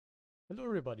Hello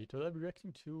everybody, today I'll be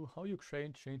reacting to How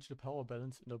Ukraine Changed the Power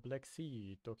Balance in the Black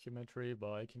Sea documentary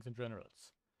by Kings and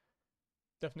Generals.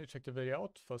 Definitely check the video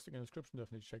out, first link in the description,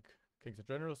 definitely check Kings and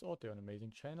Generals out, they're an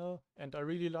amazing channel. And I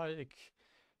really like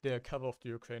their cover of the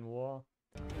Ukraine war.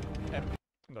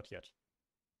 Not yet.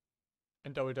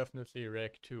 And I will definitely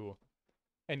react to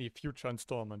any future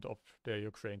installment of their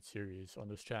Ukraine series on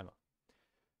this channel.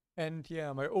 And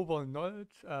yeah, my overall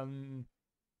knowledge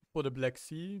for the Black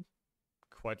Sea,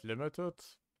 quite limited,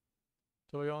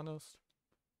 to be honest.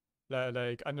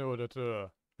 Like I know that the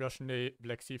Russian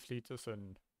Black Sea Fleet is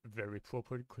in very poor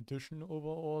condition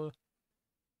overall.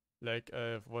 Like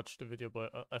I've watched the video,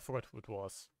 but I forgot who it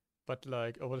was. But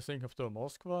like I was thinking of the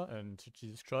Moskva, and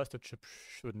Jesus Christ, that ship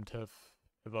shouldn't have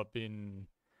ever been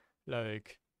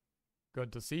like gone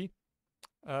to sea.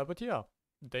 But yeah,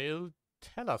 they'll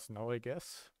tell us now, I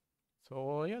guess.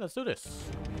 So yeah, let's do this.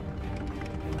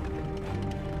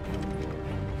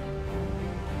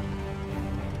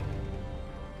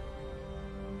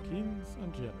 Kings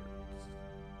and Generals.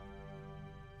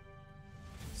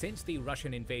 Since the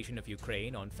Russian invasion of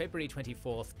Ukraine on February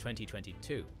 24,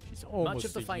 2022, much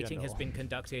of the fighting has been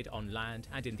conducted on land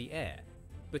and in the air.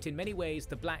 But in many ways,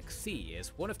 the Black Sea is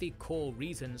one of the core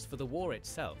reasons for the war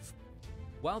itself.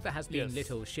 While there has been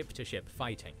little ship-to-ship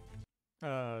fighting,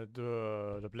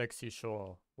 the Black Sea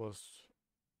shore was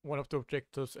one of the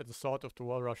objectives at the start of the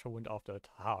war. Russia went after it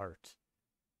hard.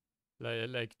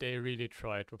 Like they really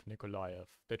tried with Nikolaev.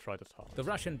 They tried it hard. The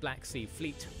Russian Black Sea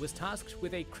Fleet was tasked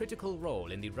with a critical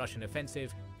role in the Russian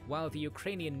offensive, while the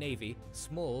Ukrainian Navy,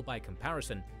 small by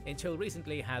comparison, until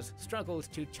recently has struggled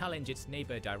to challenge its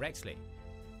neighbor directly.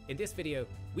 In this video,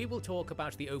 we will talk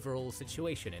about the overall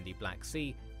situation in the Black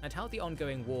Sea and how the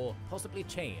ongoing war possibly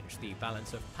changed the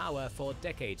balance of power for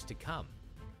decades to come.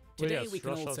 Today we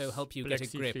can also help you get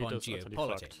a grip on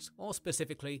geopolitics, or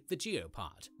specifically the geo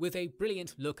part, with a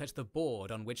brilliant look at the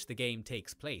board on which the game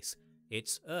takes place.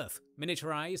 It's Earth,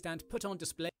 miniaturized and put on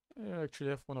display. I actually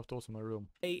have one of those in my room.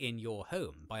 In your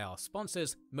home by our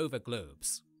sponsors, Mova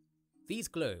Globes. These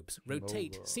globes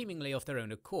rotate seemingly of their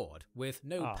own accord, with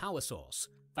no power source.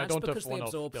 That's because they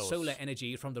absorb solar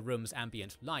energy from the room's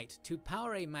ambient light to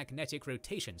power a magnetic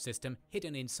rotation system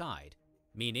hidden inside,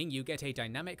 meaning you get a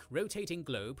dynamic rotating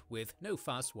globe with no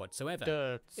fuss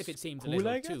whatsoever. If it seems a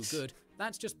little too good,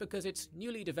 that's just because it's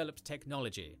newly developed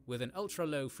technology with an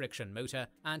ultra-low friction motor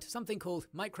and something called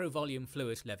micro-volume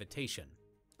fluid levitation.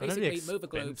 Basically, Mova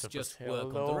Globes just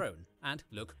work on their own and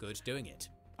look good doing it.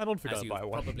 I don't think I'll buy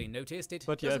one. As you've probably noticed, it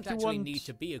but doesn't actually need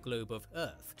to be a globe of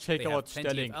Earth. Check they out have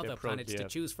plenty of other planets to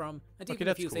choose from, and even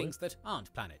a few things that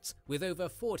aren't planets, with over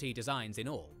 40 designs in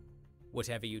all.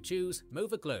 Whatever you choose,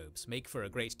 Mova Globes make for a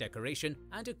great decoration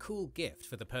and a cool gift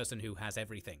for the person who has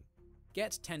everything.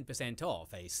 Get 10%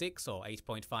 off a 6 or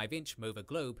 8.5-inch Mova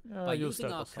Globe by using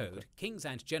our code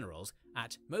KINGSANDGENERALS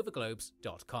at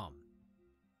movaglobes.com.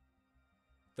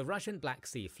 The Russian Black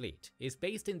Sea Fleet is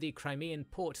based in the Crimean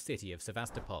port city of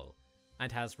Sevastopol and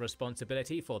has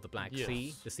responsibility for the Black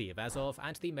Sea, the Sea of Azov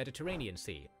and the Mediterranean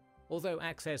Sea, although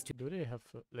access to... Do they have,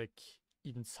 like,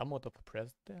 even somewhat of a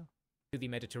presence there? ...to the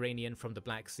Mediterranean from the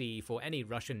Black Sea for any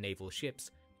Russian naval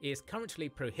ships is currently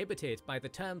prohibited by the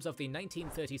terms of the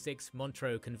 1936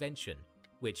 Montreux Convention,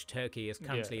 which Turkey is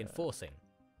currently enforcing.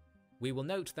 We will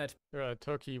note that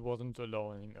Turkey wasn't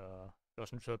allowing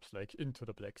Russian ships like into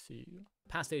the Black Sea.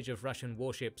 Passage of Russian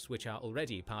warships which are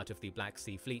already part of the Black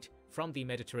Sea Fleet from the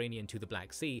Mediterranean to the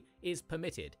Black Sea is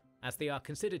permitted, as they are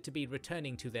considered to be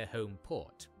returning to their home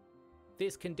port.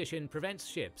 This condition prevents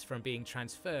ships from being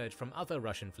transferred from other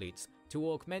Russian fleets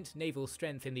to augment naval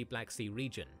strength in the Black Sea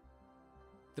region.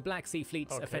 The Black Sea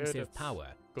Fleet's offensive power,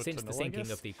 since the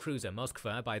sinking of the cruiser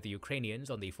Moskva by the Ukrainians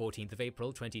on the 14th of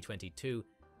April 2022,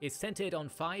 is centered on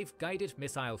 5 guided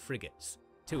missile frigates.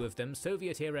 2 of them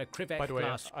Soviet-era Krivek By the way,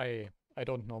 class. I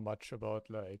don't know much about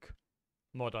like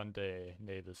modern day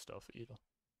naval stuff either.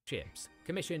 Ships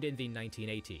commissioned in the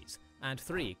 1980s, and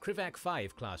 3 Krivek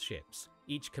 5 class ships,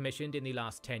 each commissioned in the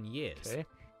last 10 years.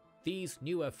 These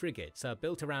newer frigates are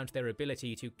built around their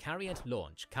ability to carry and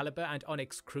launch Caliber and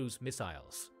Onyx cruise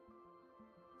missiles.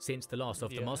 Since the loss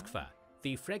of the Moskva,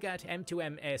 the Fregat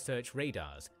M2M air search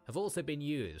radars have also been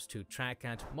used to track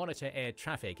and monitor air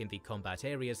traffic in the combat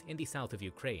areas in the south of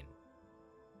Ukraine.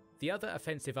 The other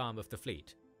offensive arm of the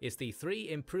fleet is the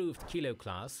 3 improved Kilo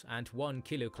class and 1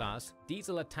 Kilo class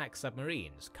diesel attack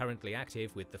submarines currently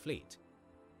active with the fleet.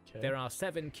 There are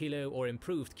 7 Kilo or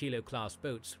improved Kilo class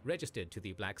boats registered to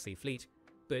the Black Sea Fleet,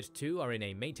 but 2 are in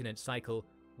a maintenance cycle,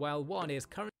 while 1 is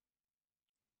currently...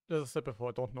 As I said before,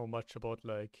 I don't know much about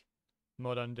like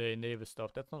modern day naval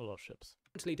stuff. That's not a lot of ships.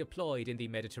 Currently deployed in the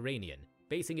Mediterranean,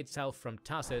 basing itself from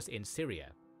Tarsus in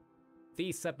Syria.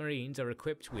 These submarines are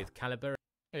equipped with caliber.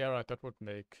 Yeah, right. That would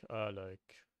make like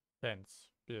sense.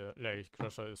 Yeah, like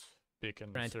Russia is big in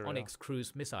and Syria. Onyx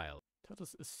cruise missile.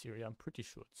 Tarsus is Syria. I'm pretty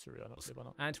sure it's Syria, not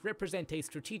Lebanon. And represent a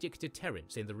strategic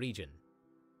deterrence in the region.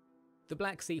 The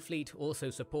Black Sea Fleet also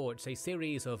supports a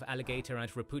series of Alligator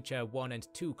and Rapucha 1 and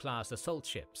 2 class assault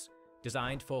ships,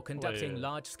 designed for conducting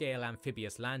large-scale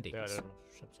amphibious landings. Yeah,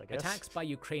 ships, I guess. Attacks by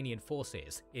Ukrainian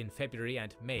forces in February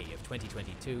and May of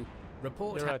 2022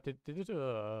 report they did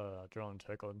a drone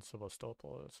attack on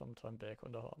Sevastopol sometime back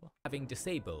on the harbor, having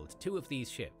disabled 2 of these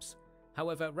ships.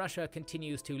 However, Russia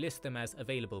continues to list them as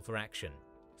available for action.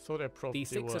 So they're probably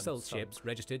the 6 assault ships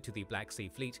registered to the Black Sea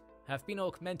Fleet have been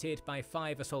augmented by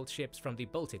 5 assault ships from the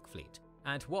Baltic Fleet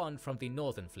and 1 from the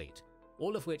Northern Fleet,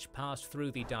 all of which passed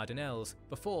through the Dardanelles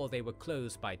before they were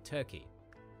closed by Turkey.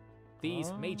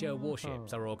 These major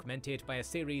warships are augmented by a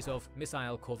series of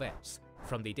missile corvettes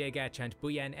from the Dergach and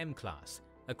Buyan M class,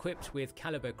 equipped with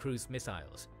Caliber cruise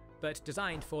missiles, but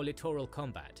designed for littoral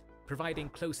combat, providing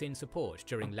close-in support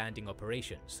during landing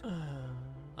operations.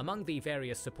 Among the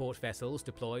various support vessels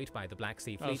deployed by the Black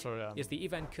Sea Fleet is the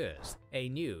Ivan Kurs, a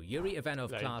new Yuri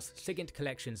Ivanov-class SIGINT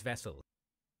collections vessel.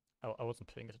 I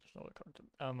wasn't paying attention.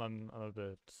 I'm a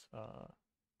bit...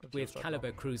 with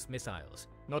Caliber cruise missiles,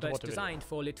 but designed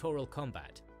for littoral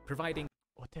combat, providing...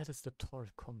 What that is littoral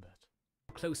combat?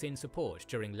 Close-in support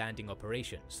during landing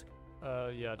operations.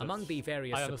 Yeah, among the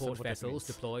various support vessels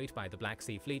deployed by the Black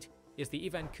Sea Fleet is the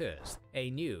Ivan Kurs, a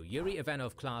new Yuri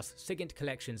Ivanov-class SIGINT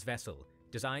collections vessel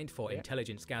designed for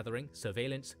intelligence gathering,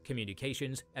 surveillance,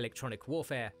 communications, electronic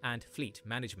warfare, and fleet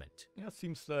management. Yeah,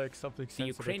 seems like something The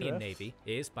Ukrainian Navy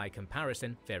is, by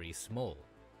comparison, very small,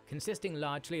 consisting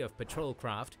largely of patrol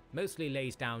craft, mostly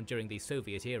laid down during the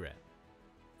Soviet era.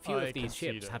 Few of these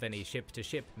ships have any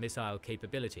ship-to-ship missile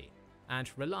capability, and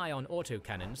rely on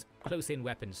autocannons, close-in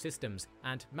weapon systems,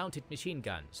 and mounted machine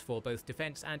guns for both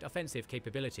defense and offensive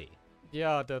capability.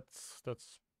 Yeah, that's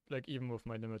like, even with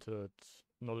my limited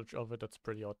knowledge of it, that's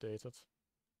pretty outdated.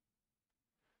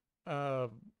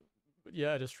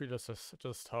 Yeah, I just realized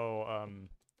just how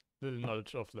little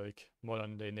knowledge of like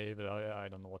modern day naval. I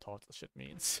don't know what half this shit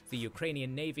means. The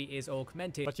Ukrainian Navy is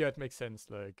augmented. But yeah, it makes sense.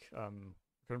 Like, you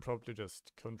can probably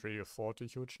just country afford a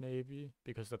huge navy,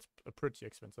 because that's a pretty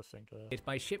expensive thing to have.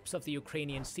 By ships of the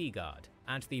Ukrainian Sea Guard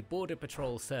and the Border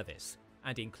Patrol Service,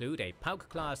 and include a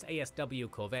Pauk-class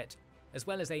ASW corvette, as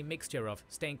well as a mixture of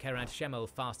Stenker and Schemmel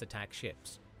fast attack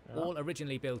ships, all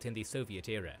originally built in the Soviet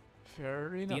era.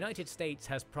 Fair enough. The United States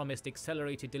has promised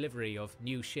accelerated delivery of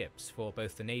new ships for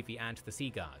both the Navy and the Sea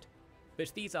Guard, but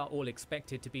these are all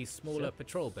expected to be smaller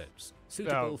patrol boats,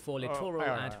 suitable for littoral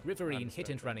and riverine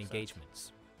hit-and-run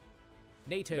engagements.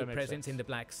 NATO presence in the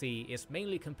Black Sea is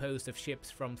mainly composed of ships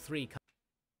from 3 countries.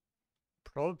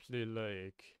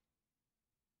 Probably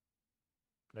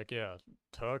yeah,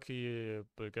 Turkey,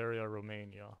 Bulgaria,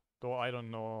 Romania. Though I don't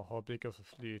know how big of a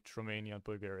fleet Romania and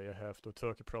Bulgaria have, though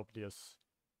Turkey probably is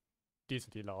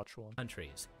decently large one.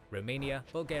 Countries, Romania,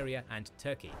 Bulgaria and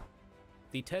Turkey.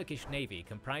 The Turkish Navy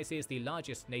comprises the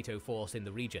largest NATO force in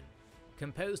the region,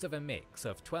 composed of a mix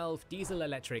of 12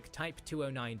 diesel-electric Type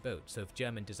 209 boats of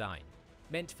German design,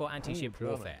 meant for anti-ship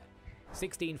warfare,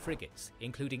 16 frigates,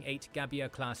 including 8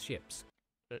 Gabia-class ships,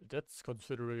 that's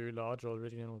considerably large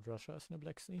already in Russia as in the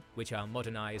Black Sea. Which are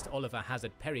modernized Oliver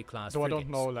Hazard Perry-class frigates, I don't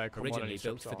know, like, originally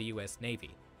built for the US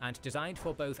Navy, and designed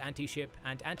for both anti-ship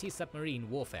and anti-submarine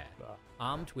warfare,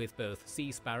 armed with both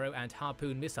Sea Sparrow and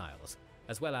Harpoon missiles,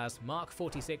 as well as Mark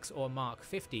 46 or Mark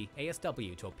 50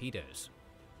 ASW torpedoes.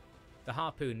 The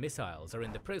Harpoon missiles are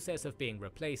in the process of being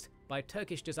replaced by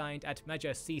Turkish-designed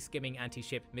Atmaca sea-skimming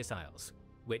anti-ship missiles,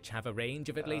 which have a range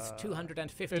of at least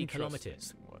 250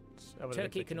 kilometers.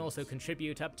 Turkey can also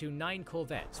contribute up to 9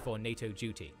 corvettes for NATO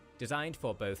duty, designed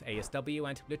for both ASW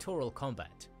and littoral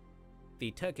combat.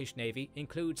 The Turkish Navy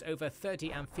includes over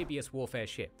 30 amphibious warfare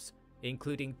ships,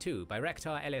 including 2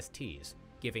 Bayraktar LSTs,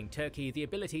 giving Turkey the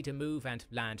ability to move and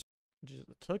land.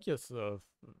 Turkey has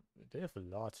they have the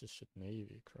largest ship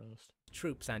navy, Christ.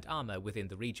 Troops and armor within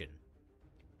the region.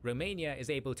 Romania is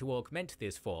able to augment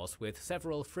this force with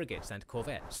several frigates and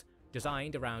corvettes,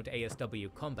 designed around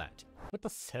ASW combat. What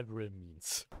does several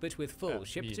means? But with full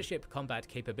ship-to-ship combat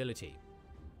capability.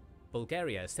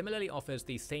 Bulgaria similarly offers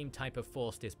the same type of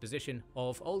force disposition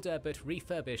of older but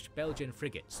refurbished Belgian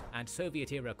frigates and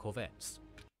Soviet-era corvettes.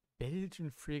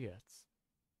 Belgian frigates?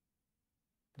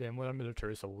 Their modern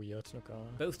militaries are weird.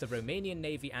 Both the Romanian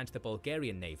Navy and the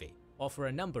Bulgarian Navy offer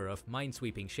a number of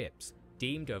minesweeping ships,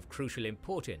 deemed of crucial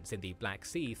importance in the Black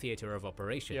Sea theater of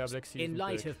operations, in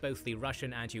light of both the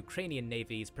Russian and Ukrainian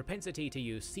navies' propensity to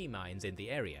use sea mines in the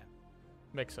area.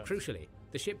 Makes sense. Crucially,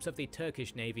 the ships of the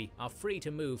Turkish navy are free to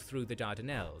move through the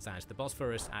Dardanelles and the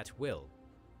Bosphorus at will.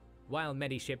 While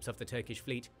many ships of the Turkish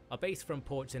fleet are based from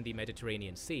ports in the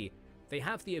Mediterranean Sea, they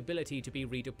have the ability to be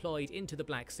redeployed into the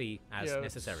Black Sea as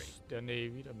necessary. Their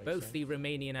navy, both the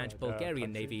Romanian and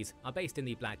Bulgarian navies are based in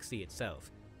the Black Sea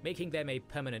itself, making them a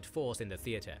permanent force in the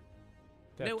theater.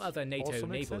 No other NATO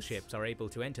naval ships are able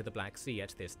to enter the Black Sea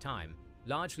at this time,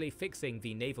 largely fixing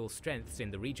the naval strengths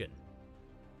in the region.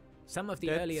 Some of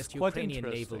the earliest Ukrainian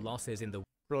naval losses in the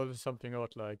something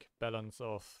out like balance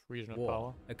of regional war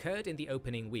power occurred in the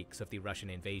opening weeks of the Russian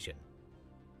invasion.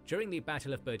 During the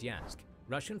Battle of Berdyansk,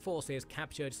 Russian forces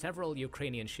captured several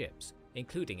Ukrainian ships,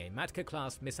 including a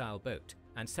Matka-class missile boat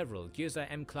and several Gyuza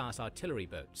M-class artillery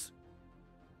boats.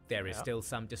 There is still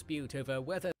some dispute over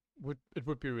whether it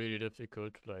would be really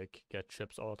difficult to like get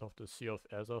ships out of the Sea of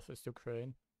Azov as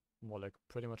Ukraine. More like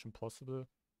pretty much impossible,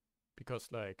 because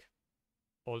like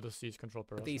all the seas controlled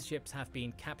by Russia. These ships have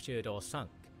been captured or sunk.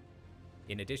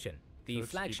 In addition, the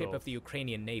flagship of the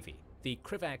Ukrainian Navy, the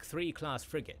Krivak III class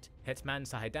frigate Hetman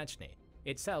Sahedachny,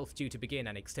 itself due to begin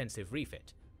an extensive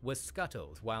refit, was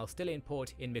scuttled while still in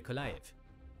port in Mykolaiv.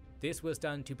 This was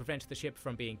done to prevent the ship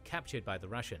from being captured by the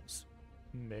Russians.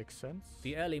 Makes sense.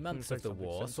 The early months of the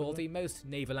war saw the most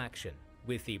naval action,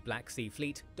 with the Black Sea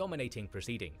Fleet dominating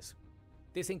proceedings.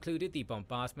 This included the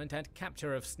bombardment and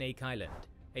capture of Snake Island,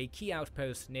 a key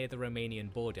outpost near the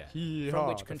Romanian border, from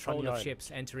which control of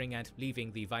ships entering and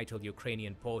leaving the vital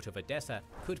Ukrainian port of Odessa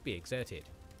could be exerted.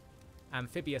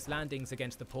 Amphibious landings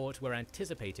against the port were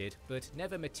anticipated but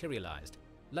never materialized,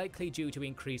 likely due to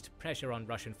increased pressure on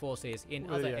Russian forces in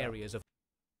other areas of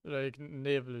like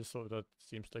naval, so that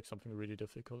seems like something really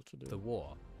difficult to do. The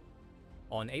war.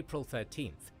 On April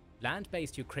 13th,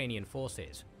 land-based Ukrainian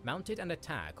forces mounted an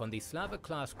attack on the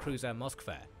Slava-class cruiser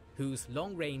Moskva, whose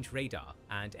long-range radar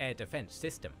and air defense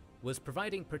system was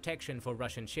providing protection for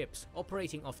Russian ships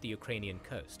operating off the Ukrainian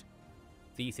coast.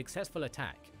 The successful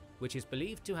attack, which is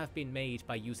believed to have been made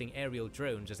by using aerial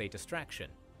drones as a distraction,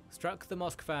 struck the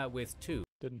Moskva with two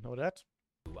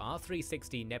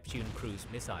R-360 Neptune cruise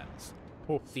missiles.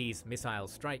 These missile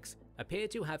strikes appear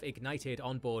to have ignited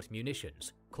onboard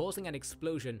munitions, causing an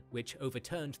explosion which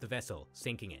overturned the vessel,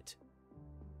 sinking it.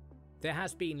 There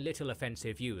has been little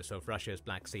offensive use of Russia's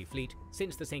Black Sea Fleet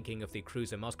since the sinking of the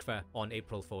cruiser Moskva on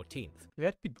April 14th.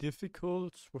 That'd be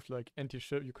difficult with like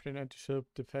Ukrainian anti-ship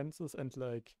defenses and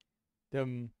like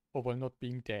them overall not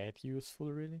being that useful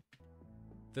really.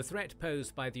 The threat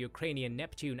posed by the Ukrainian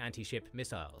Neptune anti-ship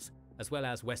missiles, as well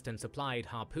as Western-supplied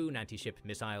Harpoon anti-ship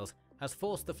missiles, has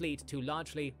forced the fleet to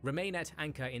largely remain at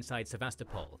anchor inside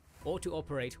Sevastopol, or to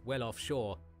operate well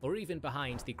offshore, or even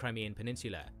behind the Crimean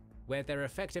Peninsula, where their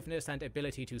effectiveness and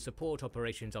ability to support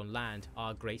operations on land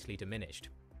are greatly diminished.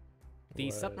 The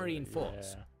submarine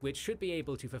force, which should be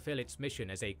able to fulfill its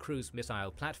mission as a cruise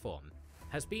missile platform,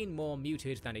 has been more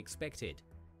muted than expected,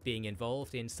 being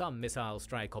involved in some missile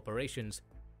strike operations,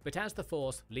 but as the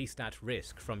force least at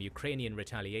risk from Ukrainian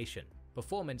retaliation,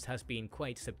 performance has been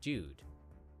quite subdued.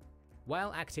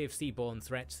 While active seaborne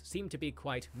threats seem to be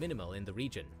quite minimal in the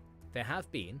region, there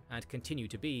have been, and continue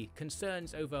to be,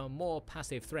 concerns over more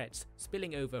passive threats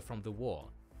spilling over from the war,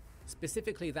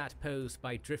 specifically that posed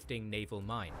by drifting naval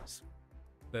mines.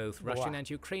 Both Russian and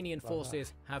Ukrainian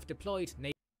forces have deployed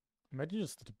Imagine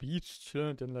just at the beach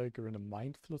chilling and like you're in a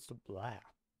minefield of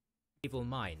naval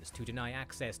mines to deny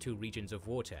access to regions of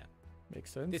water.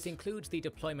 Makes sense. This includes the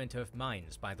deployment of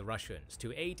mines by the Russians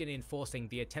to aid in enforcing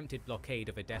the attempted blockade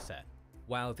of Odessa,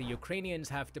 while the Ukrainians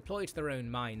have deployed their own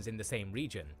mines in the same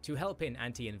region to help in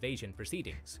anti-invasion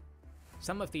proceedings.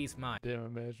 Some of these mines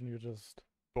imagine you just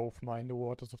both mine the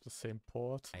waters of the same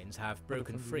port. Have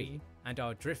broken free and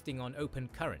are drifting on open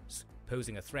currents,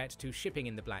 posing a threat to shipping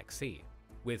in the Black Sea,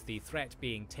 with the threat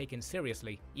being taken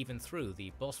seriously even through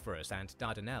the Bosphorus and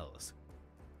Dardanelles.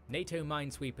 NATO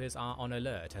minesweepers are on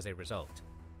alert as a result,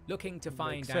 looking to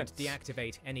find and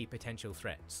deactivate any potential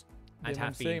threats, and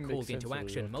have been called into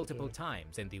action multiple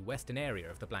times in the western area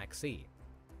of the Black Sea.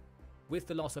 With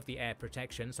the loss of the air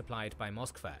protection supplied by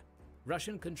Moskva,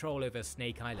 Russian control over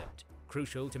Snake Island,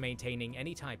 crucial to maintaining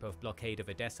any type of blockade of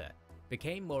Odessa,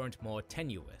 became more and more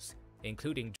tenuous,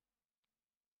 including...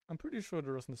 I'm pretty sure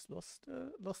the Russians lost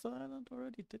the island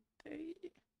already, did they?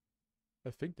 I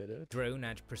think they did. Drone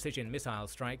and precision missile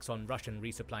strikes on Russian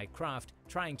resupply craft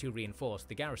trying to reinforce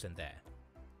the garrison there.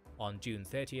 On June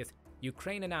 30th,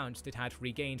 Ukraine announced it had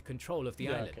regained control of the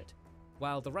island,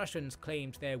 while the Russians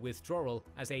claimed their withdrawal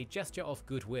as a gesture of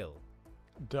goodwill.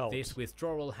 Doubt. This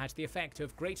withdrawal had the effect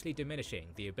of greatly diminishing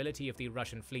the ability of the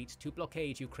Russian fleet to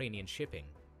blockade Ukrainian shipping.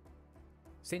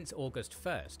 Since August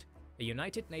 1st, a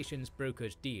United Nations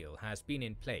brokered deal has been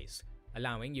in place,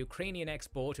 allowing Ukrainian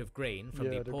export of grain from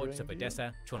the ports of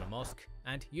Odessa, Chornomorsk,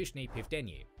 and Yuzhny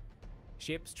Pivdeny.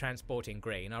 Ships transporting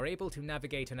grain are able to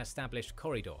navigate an established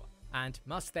corridor and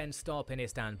must then stop in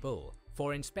Istanbul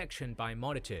for inspection by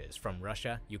monitors from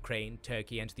Russia, Ukraine,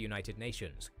 Turkey, and the United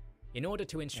Nations, in order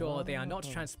to ensure they are not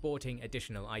transporting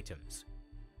additional items.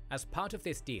 As part of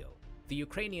this deal, the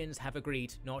Ukrainians have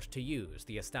agreed not to use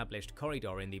the established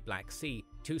corridor in the Black Sea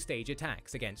to stage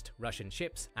attacks against Russian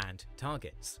ships and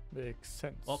targets. Makes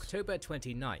sense. October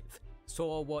 29th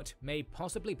saw what may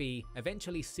possibly be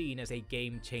eventually seen as a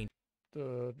game-changing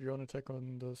The drone attack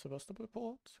on the Sevastopol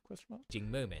port?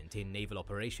 Moment in naval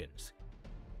operations.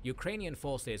 Ukrainian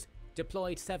forces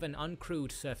deployed 7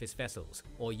 uncrewed surface vessels,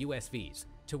 or USVs,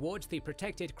 towards the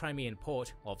protected Crimean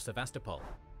port of Sevastopol.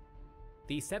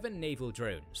 The 7 naval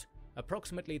drones,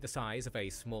 approximately the size of a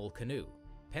small canoe,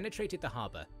 penetrated the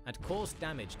harbour and caused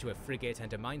damage to a frigate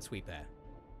and a minesweeper.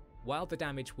 While the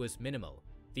damage was minimal,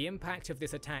 the impact of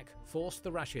this attack forced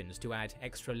the Russians to add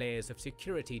extra layers of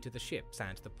security to the ships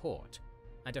and the port,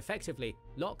 and effectively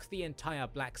lock the entire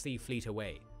Black Sea fleet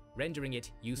away, rendering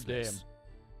it useless.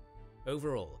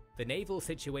 Overall, the naval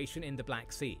situation in the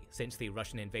Black Sea since the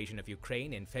Russian invasion of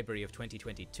Ukraine in February of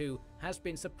 2022 has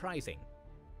been surprising.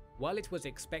 While it was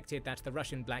expected that the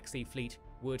Russian Black Sea fleet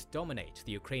would dominate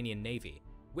the Ukrainian navy,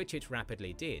 which it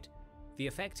rapidly did, the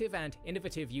effective and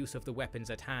innovative use of the weapons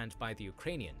at hand by the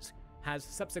Ukrainians has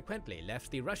subsequently left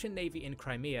the Russian navy in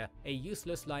Crimea a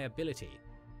useless liability.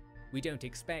 We don't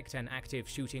expect an active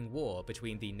shooting war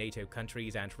between the NATO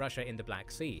countries and Russia in the Black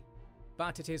Sea,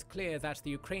 but it is clear that the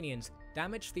Ukrainians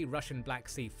damaged the Russian Black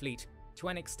Sea fleet to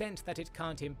an extent that it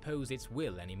can't impose its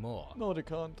will anymore. No, they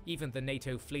can't. Even the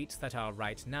NATO fleets that are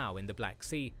right now in the Black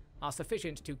Sea are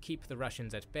sufficient to keep the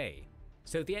Russians at bay,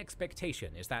 so the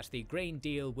expectation is that the grain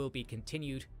deal will be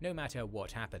continued no matter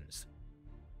what happens.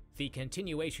 The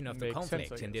continuation of the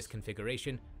conflict in this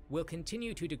configuration will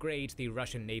continue to degrade the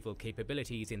Russian naval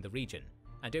capabilities in the region,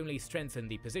 and only strengthen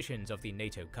the positions of the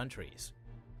NATO countries.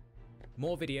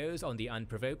 More videos on the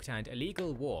unprovoked and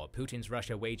illegal war Putin's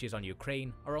Russia wages on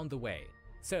Ukraine are on the way,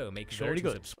 so make sure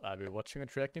to I'll be watching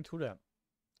and reacting to them.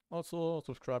 Also,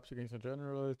 subscribe to Kings and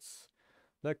Generals,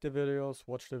 like the videos,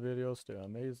 watch the videos, they're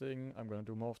amazing. I'm gonna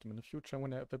do more of them in the future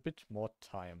when I have a bit more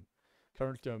time.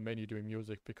 Currently I'm mainly doing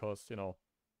music because, you know,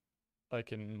 I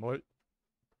can more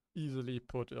easily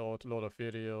put out a lot of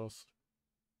videos.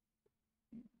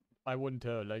 I wouldn't,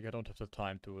 I don't have the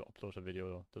time to upload a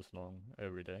video this long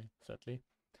every day, sadly.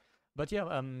 But yeah,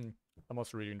 I'm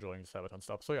also really enjoying the Sabaton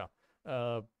stuff. So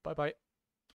yeah, bye bye.